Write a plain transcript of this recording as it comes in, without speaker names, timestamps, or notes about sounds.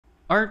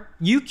Are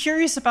you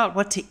curious about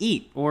what to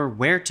eat or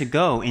where to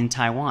go in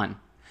Taiwan?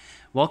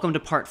 Welcome to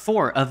part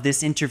 4 of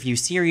this interview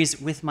series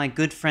with my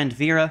good friend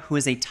Vera, who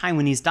is a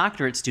Taiwanese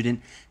doctorate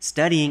student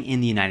studying in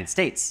the United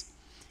States.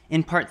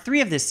 In part 3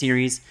 of this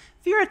series,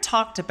 Vera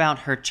talked about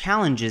her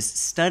challenges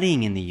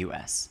studying in the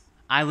US.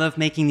 I love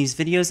making these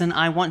videos and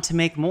I want to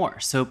make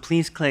more, so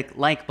please click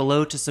like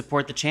below to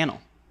support the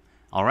channel.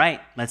 All right,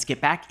 let's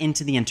get back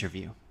into the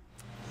interview.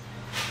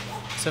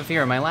 So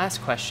Vera, my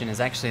last question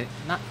is actually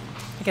not,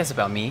 I guess,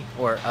 about me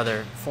or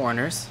other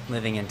foreigners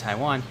living in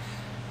Taiwan.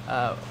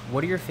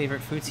 What are your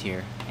favorite foods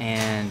here,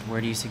 and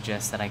where do you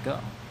suggest that I go?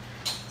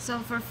 So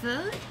for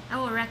food, I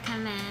would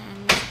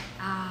recommend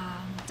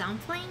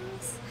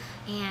dumplings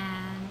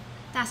and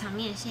大肠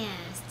面线,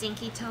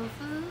 stinky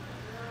tofu,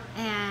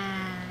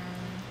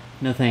 and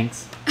No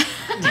thanks.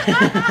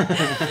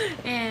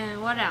 and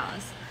what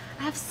else?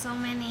 I have so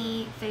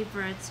many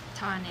favorite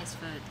Taiwanese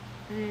food.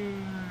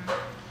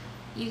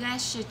 You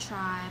guys should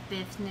try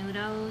beef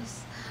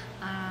noodles,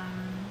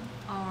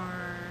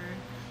 or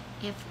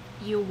if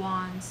you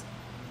want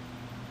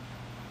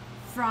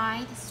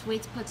fried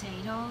sweet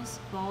potatoes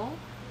bowl,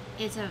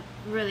 it's a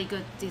really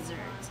good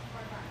dessert.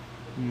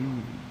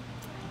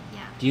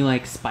 Yeah. Do you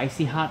like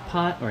spicy hot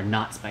pot or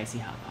not spicy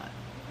hot pot?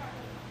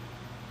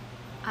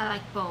 I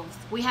like both.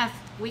 We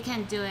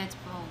can do it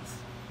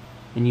both.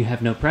 And you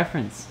have no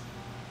preference?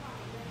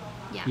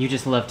 Yeah. You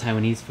just love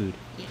Taiwanese food?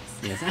 Yes.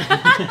 Yes.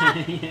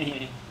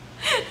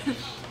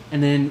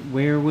 And then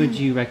where would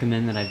you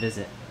recommend that I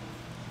visit?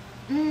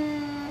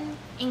 In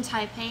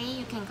Taipei,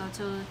 you can go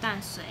to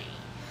Danshui,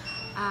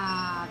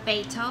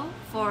 Beitou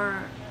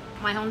for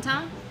my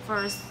hometown,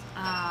 for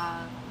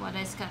what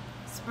is it?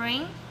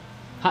 Spring?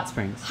 Hot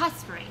springs. Hot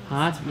springs.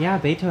 Yeah,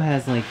 Beitou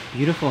has like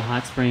beautiful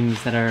hot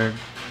springs that are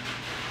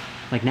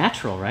like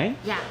natural, right?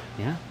 Yeah.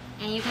 Yeah.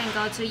 And you can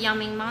go to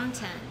Yangming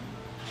Mountain,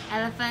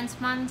 Elephant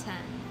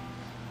Mountain,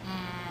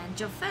 and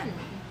Jiufen.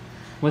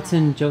 What's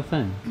in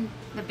Jiufen?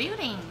 The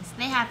buildings.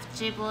 They have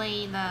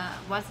Ghibli,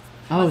 what's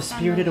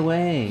Spirited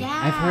Away.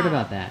 Yeah. I've heard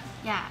about that.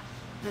 Yeah.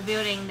 The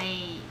building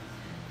they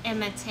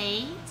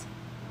imitate.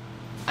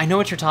 I know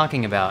what you're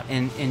talking about.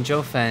 In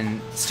Jiufen,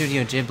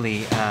 Studio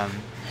Ghibli,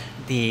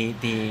 the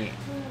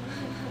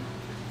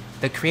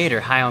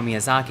creator, Hayao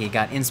Miyazaki,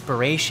 got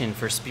inspiration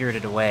for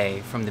Spirited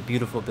Away from the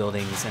beautiful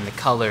buildings and the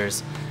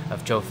colors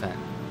of Jiufen.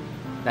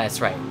 That's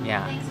right,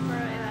 yeah. Thanks for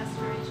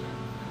illustration.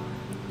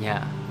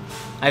 Yeah.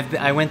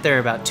 I went there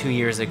about 2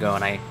 years ago,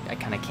 and I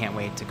kind of can't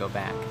wait to go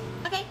back.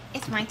 Okay,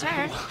 it's my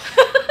turn.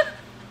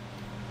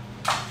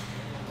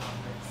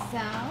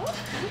 So,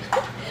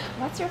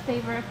 what's your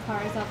favorite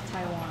parts of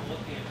Taiwan?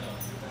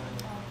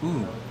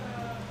 Ooh.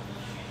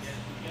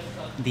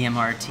 The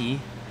MRT.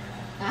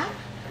 Huh?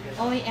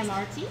 Only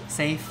MRT?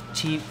 Safe,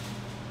 cheap,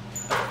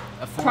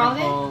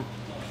 affordable,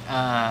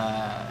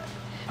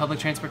 public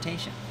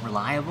transportation.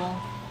 Reliable.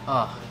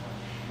 Oh.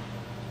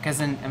 Because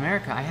in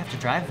America, I have to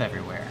drive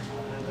everywhere.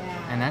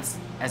 Yeah. And that's,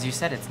 as you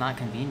said, it's not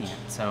convenient.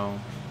 So,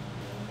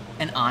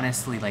 and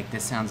honestly, like,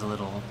 this sounds a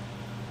little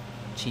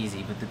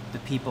cheesy, but the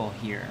people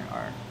here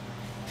are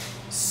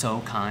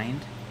so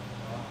kind.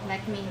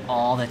 Like me.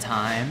 All the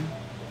time.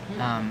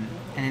 And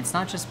it's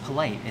not just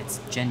polite, it's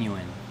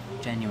genuine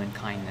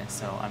kindness.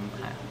 So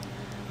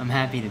I'm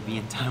happy to be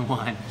in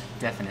Taiwan,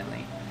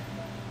 definitely.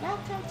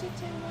 Welcome to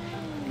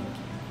Taiwan. Thank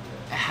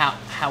you.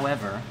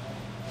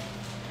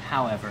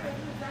 However,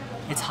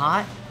 it's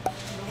hot.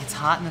 It's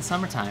hot in the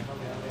summertime.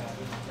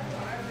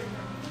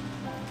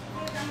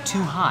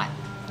 Too hot.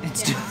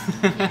 It's too.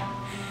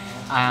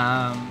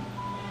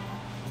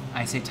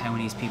 I say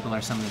Taiwanese people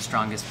are some of the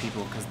strongest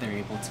people because they're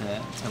able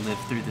to live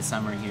through the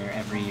summer here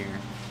every year.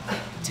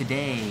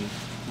 Today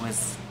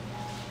was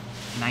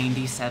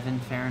 97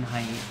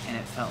 Fahrenheit and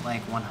it felt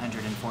like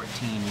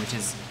 114, which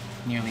is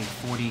nearly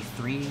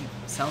 43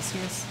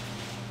 Celsius.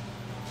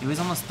 It was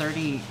almost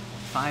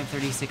 35,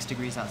 36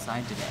 degrees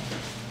outside today.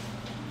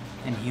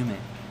 And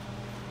humid.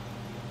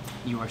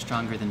 You are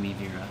stronger than me,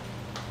 Vera.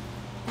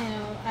 I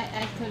know,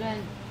 I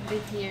couldn't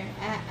live here.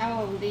 I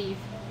will leave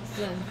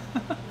soon.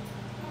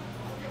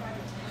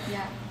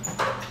 Yeah.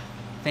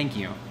 Thank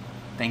you.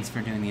 Thanks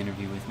for doing the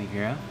interview with me,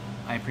 Vera.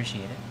 I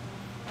appreciate it.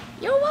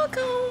 You're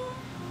welcome.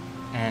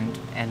 And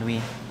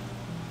we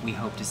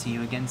hope to see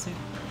you again soon.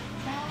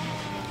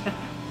 Bye.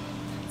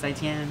 再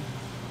见.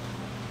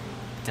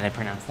 Did I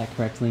pronounce that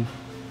correctly?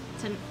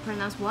 To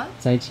pronounce what?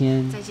 再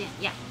见. 再见.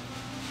 Yeah.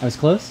 I was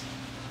close?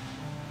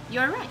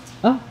 You're right.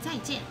 Oh. 再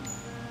见.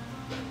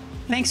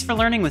 Thanks for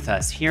learning with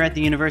us here at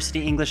the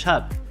University English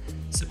Hub.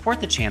 Support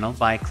the channel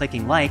by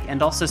clicking like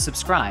and also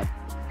subscribe.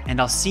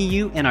 And I'll see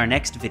you in our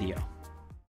next video.